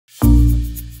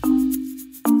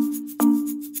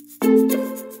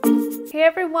Hey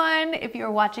everyone, if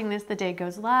you're watching this the day it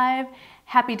goes live,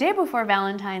 happy day before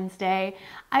Valentine's Day.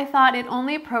 I thought it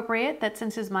only appropriate that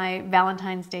since this is my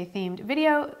Valentine's Day themed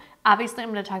video, obviously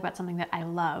I'm going to talk about something that I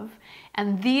love.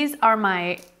 And these are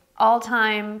my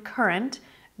all-time current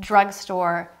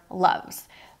drugstore loves.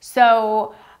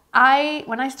 So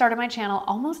when I started my channel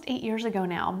almost 8 years ago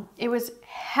now, it was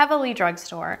heavily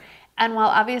drugstore. And while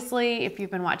obviously, if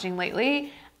you've been watching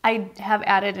lately, I have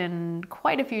added in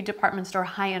quite a few department store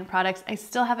high-end products, I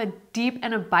still have a deep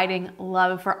and abiding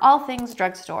love for all things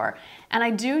drugstore. And I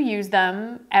do use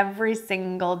them every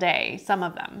single day, some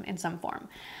of them in some form.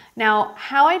 Now,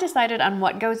 how I decided on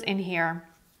what goes in here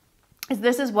is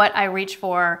this is what I reach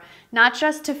for, not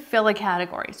just to fill a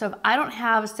category. So if I don't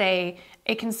have, say,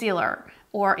 a concealer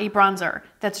or a bronzer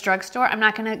that's drugstore, I'm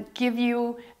not gonna give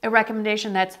you a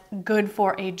recommendation that's good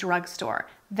for a drugstore.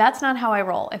 That's not how I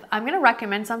roll. If I'm gonna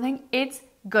recommend something, it's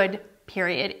good,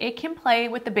 period. It can play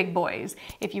with the big boys.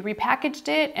 If you repackaged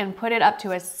it and put it up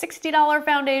to a $60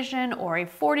 foundation or a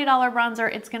 $40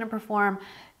 bronzer, it's gonna perform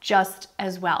just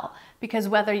as well. Because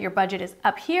whether your budget is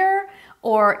up here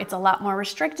or it's a lot more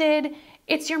restricted,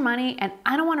 it's your money, and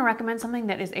I don't wanna recommend something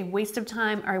that is a waste of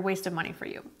time or a waste of money for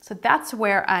you. So that's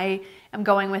where I am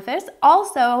going with this.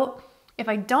 Also, if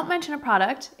I don't mention a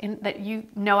product that you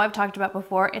know I've talked about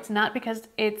before, it's not because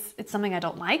it's something I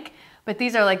don't like, but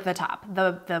these are like the top,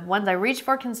 the ones I reach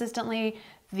for consistently,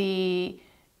 the,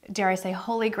 dare I say,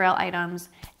 holy grail items.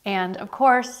 And of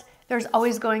course, there's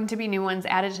always going to be new ones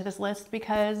added to this list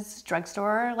because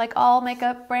drugstore, like all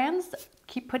makeup brands,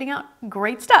 keep putting out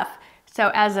great stuff.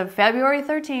 So as of February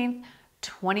 13th,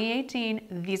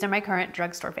 2018, these are my current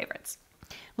drugstore favorites.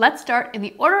 Let's start in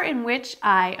the order in which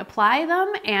I apply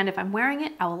them, and if I'm wearing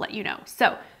it, I will let you know.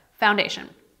 So, foundation.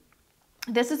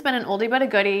 This has been an oldie but a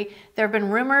goodie. There have been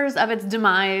rumors of its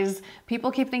demise.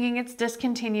 People keep thinking it's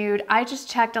discontinued. I just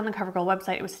checked on the COVERGIRL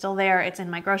website. It was still there. It's in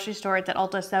my grocery store. It's at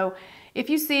Ulta. So if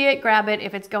you see it, grab it.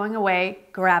 If it's going away,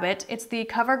 grab it. It's the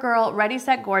COVERGIRL Ready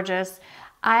Set Gorgeous.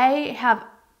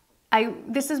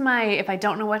 This is my, if I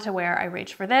don't know what to wear, I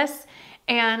reach for this.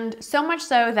 And so much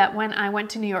so that when I went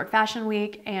to New York Fashion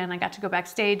Week and I got to go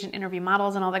backstage and interview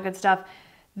models and all that good stuff,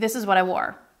 this is what I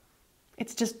wore.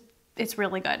 It's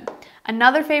really good.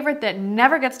 Another favorite that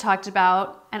never gets talked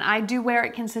about, and I do wear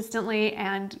it consistently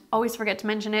and always forget to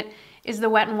mention it, is the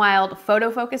Wet n Wild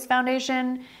Photo Focus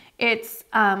Foundation. It's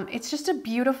just a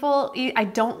beautiful, I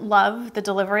don't love the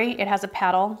delivery. It has a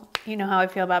paddle. You know how I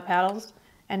feel about paddles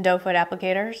and doe foot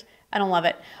applicators. I don't love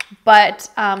it, but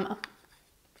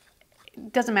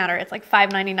it doesn't matter. It's like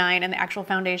 $5.99 and the actual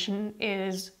foundation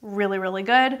is really, really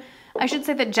good. I should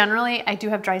say that generally I do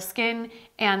have dry skin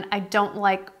and I don't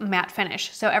like matte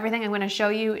finish. So everything I'm going to show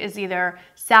you is either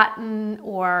satin,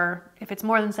 or if it's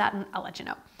more than satin, I'll let you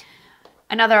know.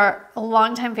 Another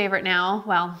longtime favorite now,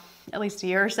 well, at least a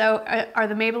year or so, are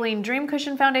the Maybelline Dream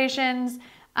Cushion foundations.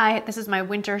 This is my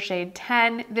winter shade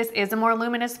 10. This is a more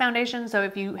luminous foundation, so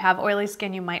if you have oily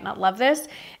skin, you might not love this.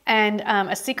 And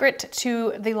a secret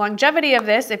to the longevity of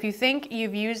this, if you think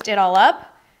you've used it all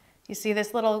up, you see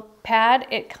this little pad,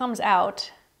 it comes out.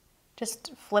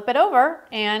 Just flip it over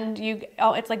and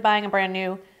it's like buying a brand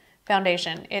new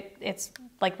foundation. It's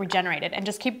like regenerated, and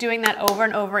just keep doing that over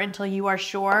and over until you are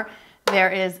sure there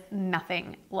is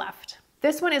nothing left.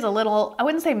 This one is a little, I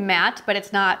wouldn't say matte, but it's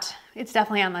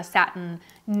definitely on the satin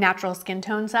natural skin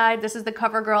tone side. This is the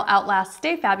COVERGIRL Outlast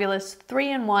Stay Fabulous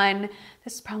 3-in-1.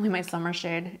 This is probably my summer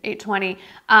shade, 820.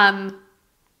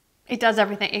 It does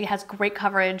everything. It has great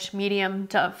coverage, medium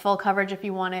to full coverage if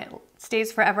you want it.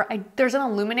 Stays forever. There's an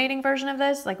illuminating version of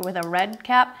this, like with a red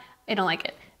cap. I don't like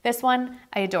it. This one,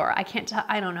 I adore.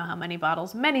 I don't know how many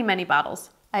bottles, many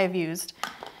bottles I have used.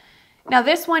 Now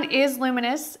this one is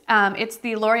luminous. It's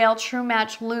the L'Oreal True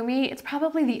Match Lumi. It's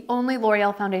probably the only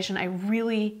L'Oreal foundation I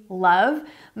really love.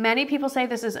 Many people say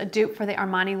this is a dupe for the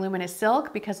Armani Luminous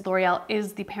Silk because L'Oreal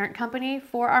is the parent company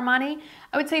for Armani.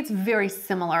 I would say it's very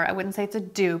similar. I wouldn't say it's a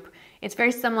dupe. It's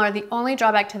very similar. The only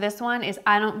drawback to this one is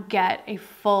I don't get a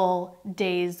full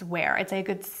day's wear. I'd say a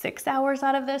good 6 hours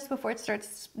out of this before it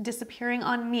starts disappearing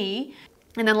on me.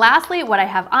 And then lastly, what I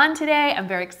have on today, I'm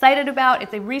very excited about.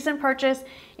 It's a recent purchase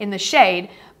in the shade,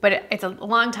 but it's a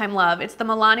long time love. It's the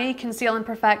Milani Conceal and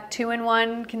Perfect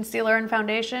 2-in-1 concealer and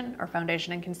foundation, or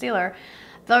foundation and concealer.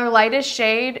 The lightest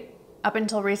shade up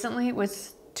until recently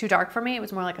was too dark for me. It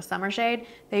was more like a summer shade.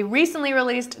 They recently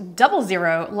released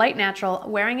 00 Light Natural.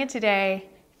 Wearing it today.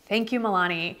 Thank you,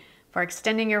 Milani, for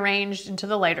extending your range into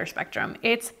the lighter spectrum.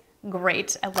 It's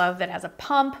great. I love that it has a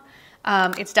pump.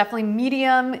 It's definitely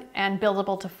medium and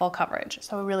buildable to full coverage,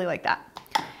 so I really like that.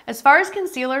 As far as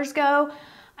concealers go,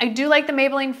 I do like the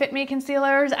Maybelline Fit Me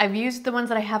concealers. I've used the ones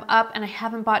that I have up and I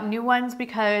haven't bought new ones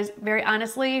because very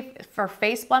honestly, for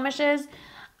face blemishes,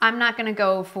 I'm not gonna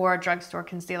go for a drugstore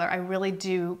concealer. I really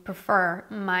do prefer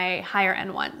my higher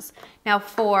end ones. Now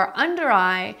for under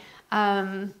eye,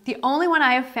 the only one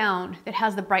I have found that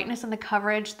has the brightness and the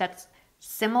coverage that's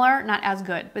similar, not as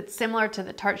good, but similar to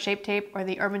the Tarte Shape Tape or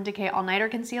the Urban Decay All Nighter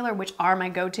Concealer, which are my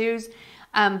go-tos,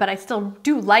 but I still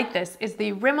do like this, is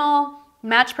the Rimmel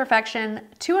Match Perfection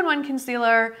 2-in-1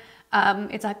 Concealer.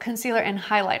 It's a concealer and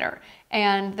highlighter,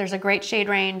 and there's a great shade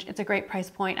range. It's a great price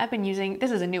point. I've been using, this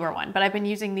is a newer one, but I've been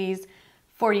using these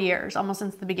for years, almost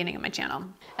since the beginning of my channel.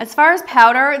 As far as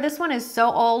powder, this one is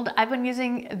so old. I've been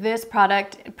using this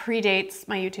product, it predates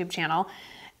my YouTube channel.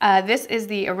 This is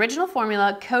the original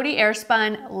formula, Coty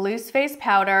Airspun Loose Face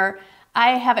Powder.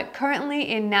 I have it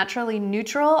currently in Naturally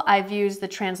Neutral. I've used the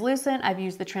translucent, I've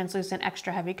used the translucent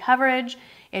extra heavy coverage.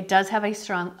 It does have a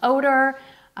strong odor,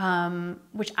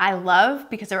 which I love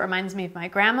because it reminds me of my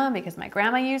grandma, because my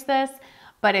grandma used this.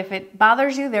 But if it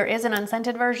bothers you, there is an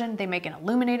unscented version. They make an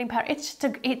illuminating powder.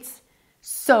 It's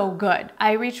so good.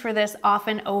 I reach for this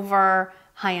often over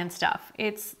high-end stuff.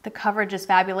 The coverage is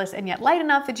fabulous and yet light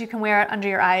enough that you can wear it under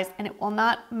your eyes and it will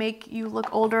not make you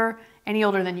look older, any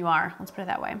older than you are. Let's put it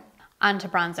that way. On to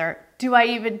bronzer. Do I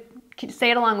even,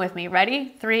 say it along with me.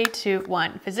 Ready? 3, 2,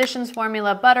 1. Physicians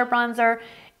Formula Butter Bronzer.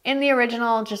 In the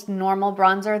original, just normal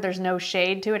bronzer. There's no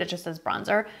shade to it. It just says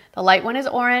bronzer. The light one is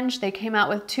orange. They came out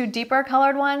with 2 deeper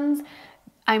colored ones.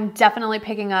 I'm definitely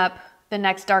picking up the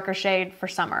next darker shade for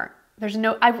summer.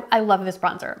 I love this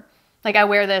bronzer. Like I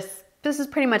wear this. This is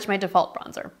pretty much my default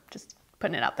bronzer. Just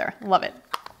putting it out there. Love it.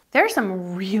 There are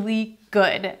some really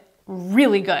good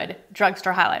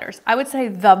drugstore highlighters. I would say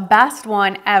the best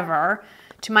one ever,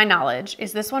 to my knowledge,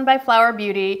 is this one by Flower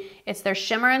Beauty. It's their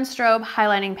Shimmer and Strobe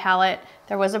highlighting palette.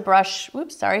 There was a brush,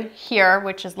 here,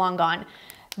 which is long gone.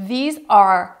 These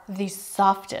are the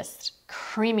softest,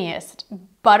 creamiest,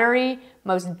 buttery,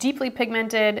 most deeply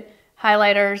pigmented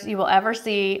highlighters you will ever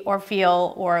see or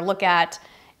feel or look at.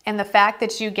 And the fact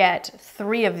that you get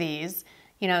 3 of these,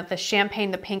 you know, the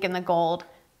champagne, the pink, and the gold,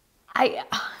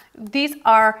 these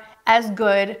are as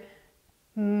good,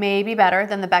 maybe better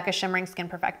than the Becca Shimmering Skin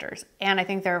Perfectors. And I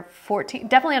think they're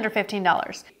definitely under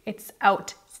 $15. It's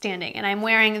outstanding. And I'm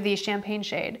wearing the champagne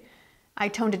shade. I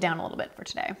toned it down a little bit for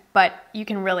today, but you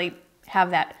can really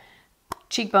have that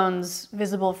cheekbones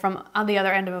visible from on the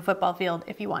other end of a football field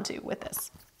if you want to with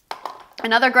this.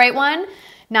 Another great one,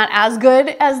 not as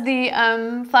good as the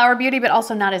Flower Beauty, but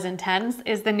also not as intense,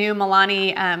 is the new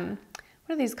Milani,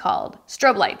 what are these called?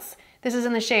 Strobe Lights. This is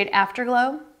in the shade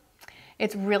Afterglow.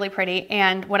 It's really pretty.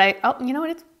 And you know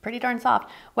what? It's pretty darn soft.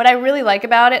 What I really like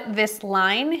about it, this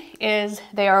line, is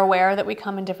they are aware that we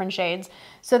come in different shades.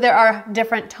 So there are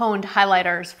different toned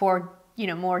highlighters for, you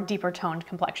know, more deeper toned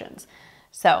complexions.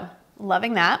 So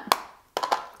loving that.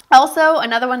 Also,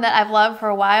 another one that I've loved for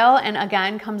a while, and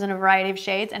again, comes in a variety of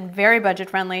shades and very budget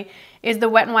friendly, is the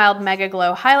Wet n Wild Mega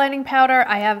Glow Highlighting Powder.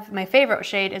 I have my favorite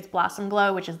shade is Blossom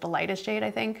Glow, which is the lightest shade,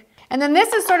 I think. And then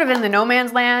this is sort of in the no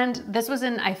man's land. This was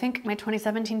in, I think, my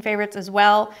 2017 favorites as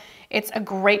well. It's a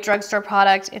great drugstore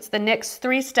product. It's the NYX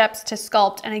 3 Steps to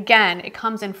Sculpt. And again, it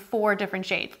comes in 4 different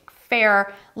shades: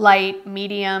 fair, light,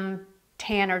 medium,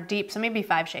 tan, or deep. So maybe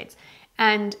 5 shades.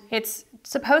 And it's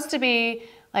supposed to be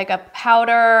like a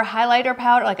highlighter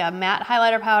powder, like a matte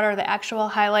highlighter powder, the actual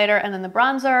highlighter, and then the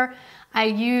bronzer. I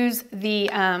use the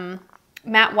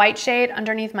matte white shade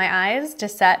underneath my eyes to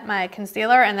set my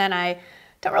concealer, and then I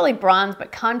don't really bronze,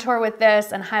 but contour with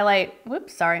this and highlight,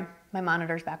 whoops, sorry, my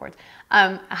monitor's backwards.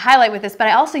 Highlight with this, but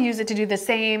I also use it to do the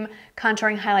same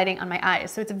contouring, highlighting on my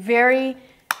eyes. So it's a very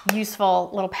useful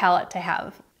little palette to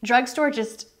have. Drugstore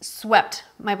just swept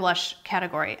my blush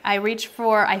category. I reach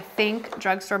for, I think,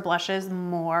 drugstore blushes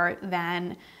more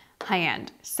than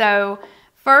high-end. So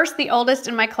first, the oldest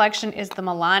in my collection is the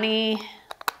Milani,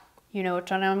 you know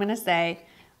which one I'm gonna say,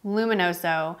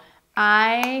 Luminoso.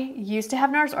 I used to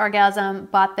have NARS Orgasm,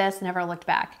 bought this, never looked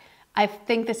back. I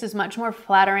think this is much more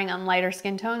flattering on lighter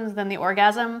skin tones than the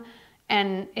Orgasm,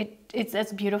 and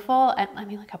it's beautiful, and I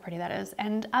mean, look how pretty that is,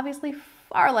 and obviously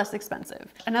far less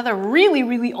expensive. Another really,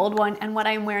 really old one, and what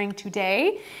I'm wearing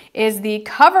today, is the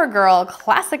COVERGIRL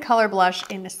Classic Color Blush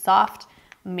in Soft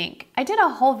Mink. I did a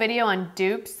whole video on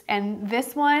dupes, and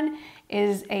this one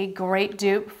is a great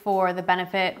dupe for the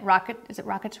Benefit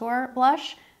Rockateur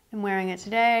blush. I'm wearing it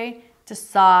today. It's a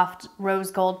soft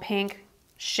rose gold pink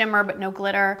shimmer, but no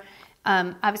glitter.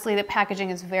 Obviously the packaging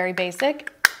is very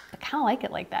basic. I kind of like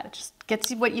it like that. It just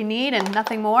gets you what you need and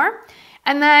nothing more.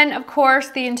 And then of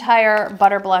course the entire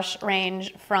butter blush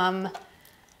range from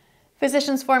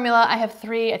Physicians Formula, I have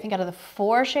 3, I think, out of the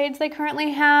 4 shades they currently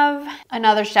have.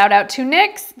 Another shout out to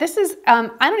NYX. This is, I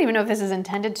don't even know if this is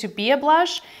intended to be a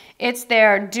blush. It's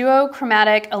their Duo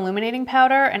Chromatic Illuminating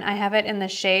Powder, and I have it in the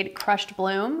shade Crushed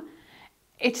Bloom.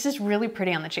 It's just really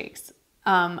pretty on the cheeks.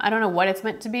 I don't know what it's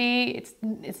meant to be.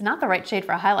 It's not the right shade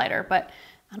for a highlighter, but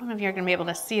I don't know if you're gonna be able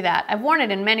to see that. I've worn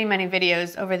it in many, many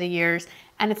videos over the years,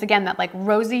 and it's, again, that like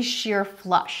rosy sheer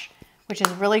flush, which is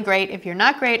really great if you're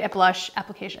not great at blush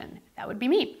application. That would be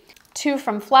me. 2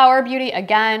 from Flower Beauty.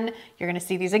 Again, you're gonna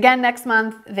see these again next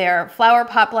month. They're Flower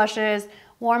Pot Blushes,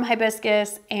 Warm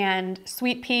Hibiscus and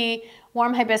Sweet Pea.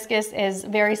 Warm Hibiscus is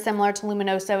very similar to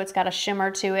Luminoso. It's got a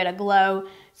shimmer to it, a glow.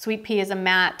 Sweet Pea is a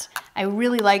matte. I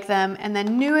really like them. And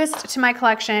then newest to my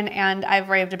collection, and I've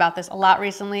raved about this a lot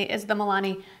recently, is the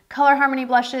Milani Color Harmony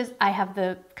blushes. I have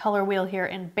the color wheel here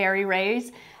in Berry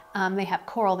Rays. They have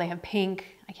coral, they have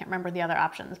pink. I can't remember the other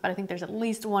options, but I think there's at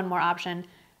least one more option.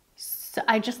 So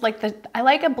I just like I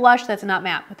like a blush that's not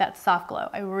matte with that soft glow.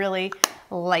 I really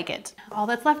like it. All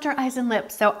that's left are eyes and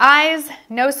lips. So eyes,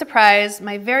 no surprise,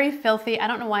 my very filthy, I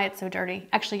don't know why it's so dirty.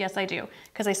 Actually, yes, I do,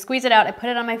 because I squeeze it out, I put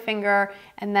it on my finger,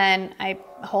 and then I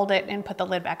hold it and put the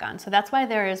lid back on. So that's why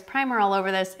there is primer all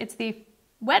over this. It's the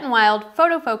Wet n Wild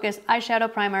Photo Focus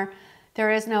Eyeshadow Primer.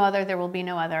 There is no other, there will be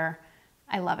no other.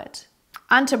 I love it.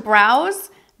 On to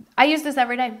brows. I use this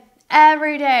every day.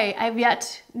 Every day.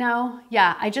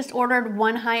 I just ordered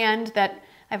one high-end that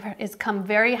has come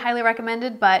very highly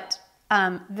recommended, but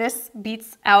this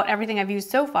beats out everything I've used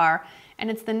so far, and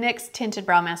it's the NYX Tinted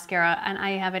Brow Mascara, and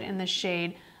I have it in the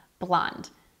shade Blonde.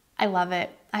 I love it.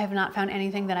 I have not found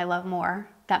anything that I love more.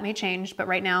 That may change, but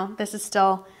right now, this is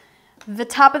still the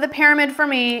top of the pyramid for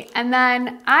me. And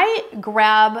then I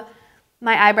grab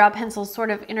my eyebrow pencils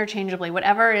sort of interchangeably.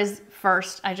 Whatever is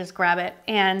first, I just grab it.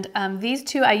 And these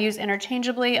 2 I use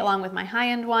interchangeably along with my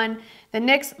high-end one. The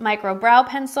NYX Micro Brow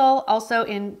Pencil, also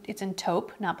it's in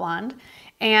taupe, not blonde.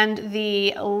 And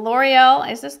the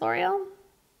L'Oreal, is this L'Oreal?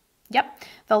 Yep,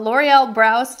 the L'Oreal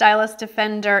Brow Stylist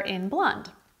Defender in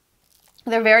blonde.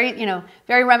 They're very,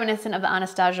 very reminiscent of the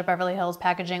Anastasia Beverly Hills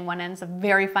packaging. One end's a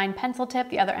very fine pencil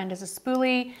tip, the other end is a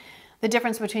spoolie. The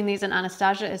difference between these and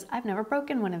Anastasia is I've never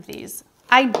broken one of these.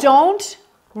 I don't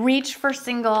reach for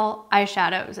single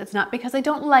eyeshadows. It's not because I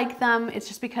don't like them, it's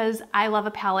just because I love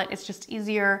a palette. It's just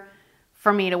easier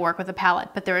for me to work with a palette.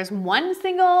 But there is one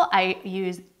single I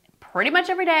use pretty much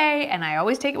every day, and I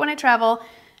always take it when I travel.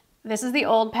 This is the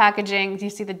old packaging. Do you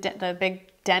see the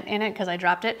big dent in it because I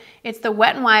dropped it? It's the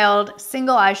Wet n Wild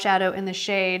single eyeshadow in the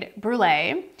shade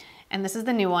Brulee, and this is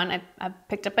the new one. I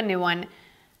picked up a new one.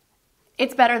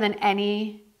 It's better than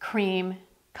any cream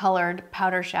colored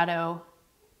powder shadow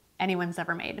anyone's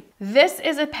ever made. This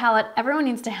is a palette everyone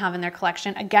needs to have in their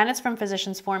collection. Again, it's from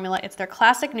Physicians Formula. It's their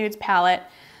Classic Nudes palette.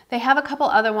 They have a couple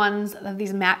other ones of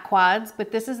these matte quads,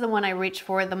 but this is the one I reach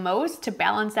for the most to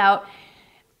balance out,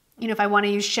 if I want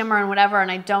to use shimmer and whatever,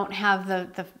 and I don't have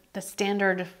the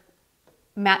standard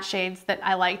matte shades that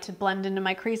I like to blend into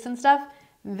my crease and stuff.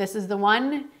 This is the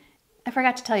one. I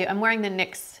forgot to tell you, I'm wearing the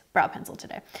NYX brow pencil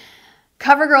today.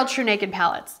 CoverGirl True Naked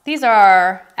palettes. These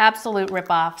are absolute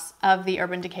ripoffs of the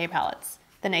Urban Decay palettes,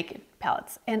 the Naked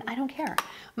palettes, and I don't care.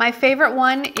 My favorite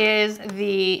one is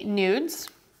the Nudes.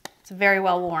 It's very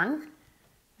well worn.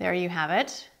 There you have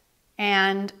it.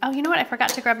 And, oh, you know what? I forgot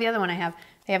to grab the other one I have.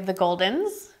 They have the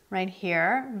Goldens right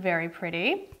here, very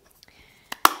pretty.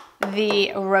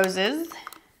 The Roses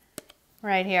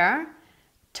right here.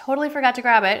 Totally forgot to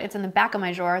grab it. It's in the back of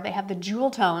my drawer. They have the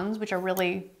Jewel Tones, which are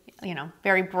really,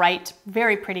 very bright,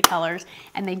 very pretty colors.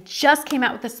 And they just came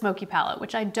out with the Smoky palette,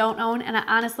 which I don't own. And I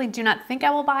honestly do not think I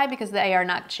will buy because they are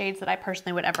not shades that I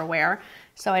personally would ever wear.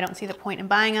 So I don't see the point in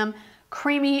buying them.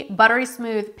 Creamy, buttery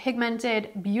smooth,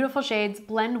 pigmented, beautiful shades,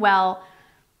 blend well,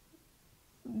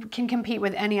 can compete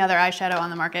with any other eyeshadow on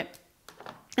the market.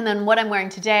 And then what I'm wearing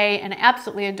today, and I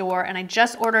absolutely adore, and I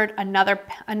just ordered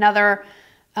another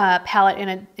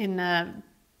palette in a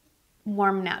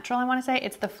warm natural, I want to say.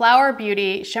 It's the Flower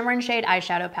Beauty Shimmer and Shade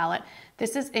Eyeshadow Palette.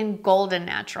 This is in Golden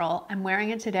Natural. I'm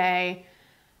wearing it today.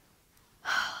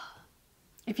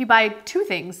 If you buy 2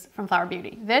 things from Flower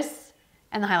Beauty, this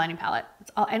and the highlighting palette,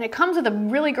 and it comes with a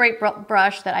really great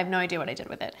brush that I have no idea what I did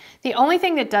with it. The only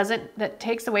thing that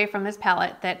takes away from this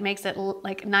palette that makes it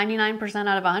like 99%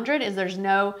 out of 100 is there's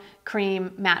no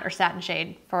cream, matte, or satin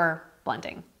shade for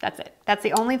blending. That's it. That's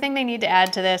the only thing they need to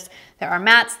add to this. There are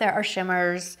mattes, there are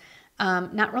shimmers,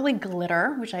 not really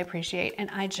glitter, which I appreciate, and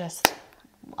I just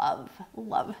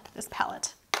love this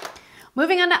palette.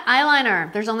 Moving on to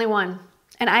eyeliner. There's only one,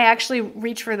 and I actually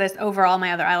reach for this over all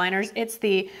my other eyeliners. It's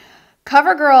the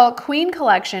CoverGirl Queen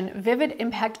Collection Vivid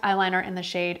Impact Eyeliner in the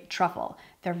shade Truffle.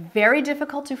 They're very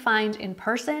difficult to find in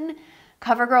person.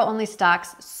 CoverGirl only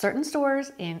stocks certain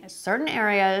stores in certain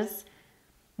areas,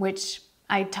 which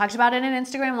I talked about it in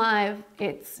Instagram Live.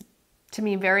 It's, to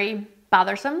me, very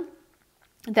bothersome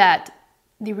that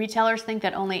the retailers think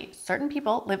that only certain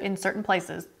people live in certain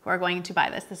places who are going to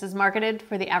buy this. This is marketed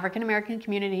for the African American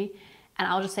community, and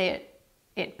I'll just say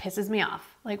it pisses me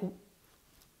off. Like,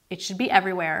 it should be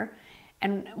everywhere,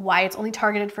 and why it's only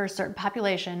targeted for a certain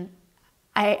population,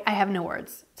 I have no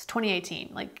words. It's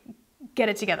 2018. Like, get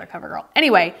it together, CoverGirl.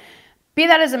 Anyway, be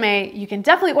that as it may, you can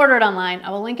definitely order it online.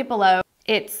 I will link it below.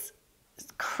 It's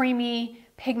creamy,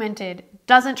 pigmented,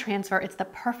 doesn't transfer. It's the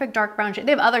perfect dark brown shade.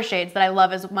 They have other shades that I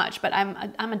love as much, but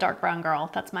I'm a dark brown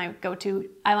girl. That's my go-to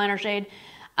eyeliner shade.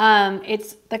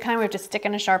 It's the kind where you have to stick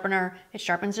in a sharpener. It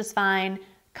sharpens just fine.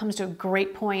 Comes to a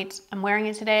great point. I'm wearing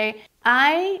it today.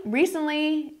 I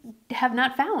recently have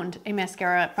not found a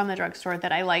mascara from the drugstore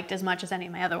that I liked as much as any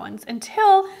of my other ones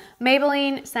until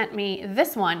Maybelline sent me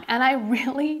this one, and I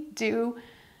really do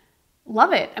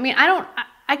love it. I mean,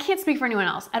 I can't speak for anyone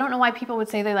else. I don't know why people would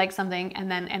say they like something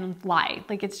and lie.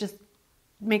 Like, it's just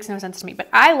makes no sense to me. But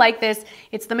I like this.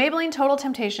 It's the Maybelline Total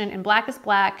Temptation in Black is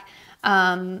Black.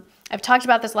 I've talked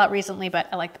about this a lot recently, but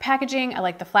I like the packaging. I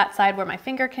like the flat side where my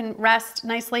finger can rest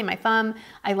nicely, my thumb.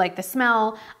 I like the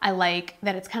smell. I like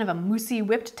that it's kind of a moussey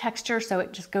whipped texture, so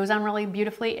it just goes on really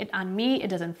beautifully. On me, it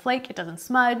doesn't flake, it doesn't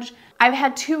smudge. I've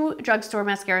had 2 drugstore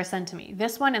mascaras sent to me.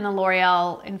 This one and the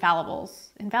L'Oreal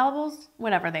Infallibles,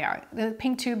 whatever they are. The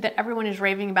pink tube that everyone is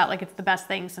raving about like it's the best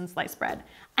thing since sliced bread.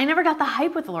 I never got the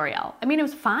hype with L'Oreal. I mean, it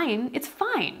was fine. It's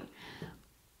fine.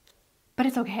 But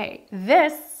it's okay.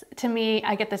 This, to me,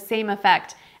 I get the same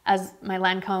effect as my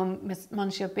Lancome Miss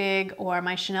Monsieur Big or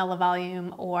my Chanel Le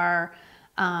Volume, or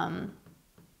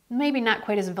maybe not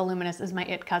quite as voluminous as my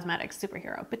IT Cosmetics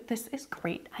Superhero, but this is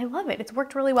great. I love it. It's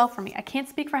worked really well for me. I can't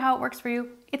speak for how it works for you.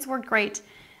 It's worked great.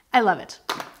 I love it.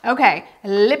 Okay,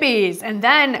 lippies, and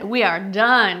then we are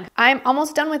done. I'm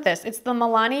almost done with this. It's the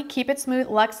Milani Keep It Smooth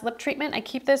Luxe Lip Treatment. I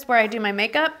keep this where I do my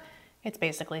makeup. It's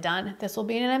basically done. This will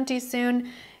be in an empty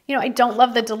soon. You know, I don't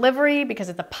love the delivery because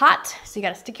it's a pot, so you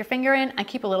gotta stick your finger in. I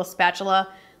keep a little spatula,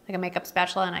 like a makeup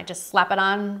spatula, and I just slap it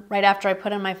on right after I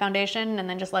put in my foundation and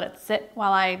then just let it sit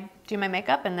while I do my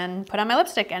makeup and then put on my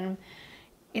lipstick, and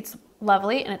it's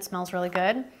lovely and it smells really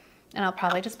good. And I'll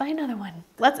probably just buy another one.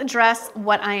 Let's address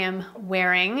what I am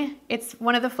wearing. It's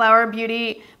one of the Flower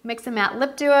Beauty Mix and Matte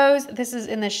Lip Duos. This is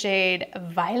in the shade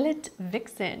Violet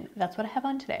Vixen. That's what I have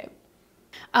on today.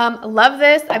 Love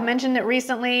this. I've mentioned it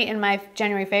recently in my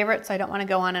January favorites, so I don't want to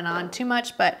go on and on too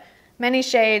much, but many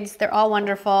shades. They're all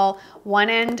wonderful. One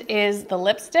end is the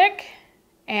lipstick,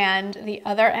 and the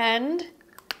other end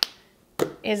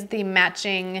is the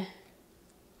matching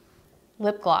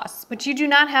lip gloss, which you do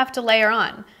not have to layer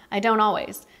on. I don't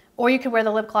always. Or you could wear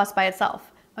the lip gloss by itself,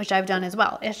 which I've done as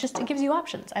well. It's just, it gives you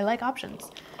options. I like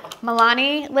options.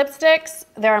 Milani lipsticks,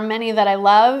 there are many that I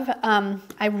love.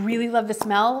 I really love the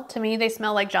smell. To me, they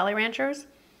smell like Jolly Ranchers.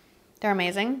 They're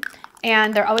amazing.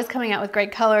 And they're always coming out with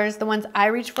great colors. The ones I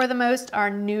reach for the most are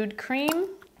Nude Cream,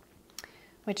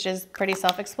 which is pretty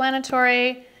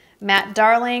self-explanatory. Matte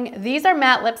Darling. These are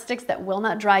matte lipsticks that will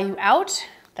not dry you out.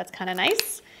 That's kind of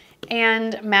nice.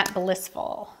 And Matte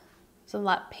Blissful. It's a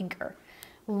lot pinker.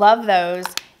 Love those.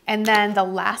 And then the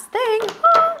last thing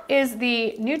is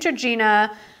the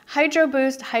Neutrogena Hydro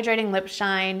Boost Hydrating Lip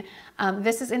Shine.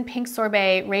 This is in Pink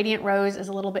Sorbet. Radiant Rose is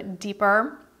a little bit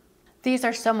deeper. These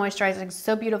are so moisturizing,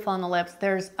 so beautiful on the lips.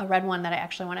 There's a red one that I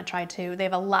actually want to try too. They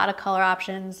have a lot of color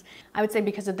options. I would say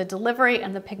because of the delivery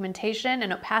and the pigmentation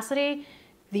and opacity,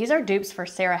 these are dupes for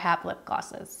Sarah Happ lip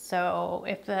glosses. So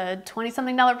if the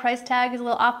 $20-something price tag is a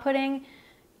little off-putting,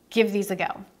 give these a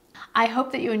go. I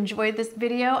hope that you enjoyed this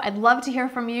video. I'd love to hear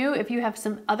from you. If you have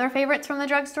some other favorites from the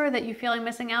drugstore that you feel I'm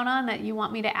missing out on that you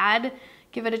want me to add,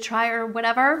 give it a try or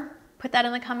whatever, put that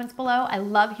in the comments below. I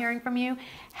love hearing from you.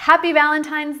 Happy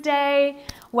Valentine's Day,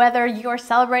 whether you're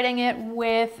celebrating it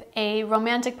with a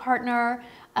romantic partner,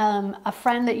 a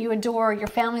friend that you adore, your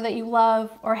family that you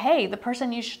love, or hey, the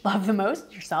person you should love the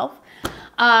most, yourself.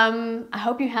 I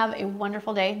hope you have a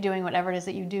wonderful day doing whatever it is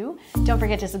that you do. Don't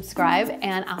forget to subscribe,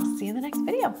 and I'll see you in the next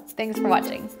video. Thanks for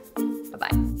watching.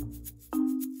 Bye-bye.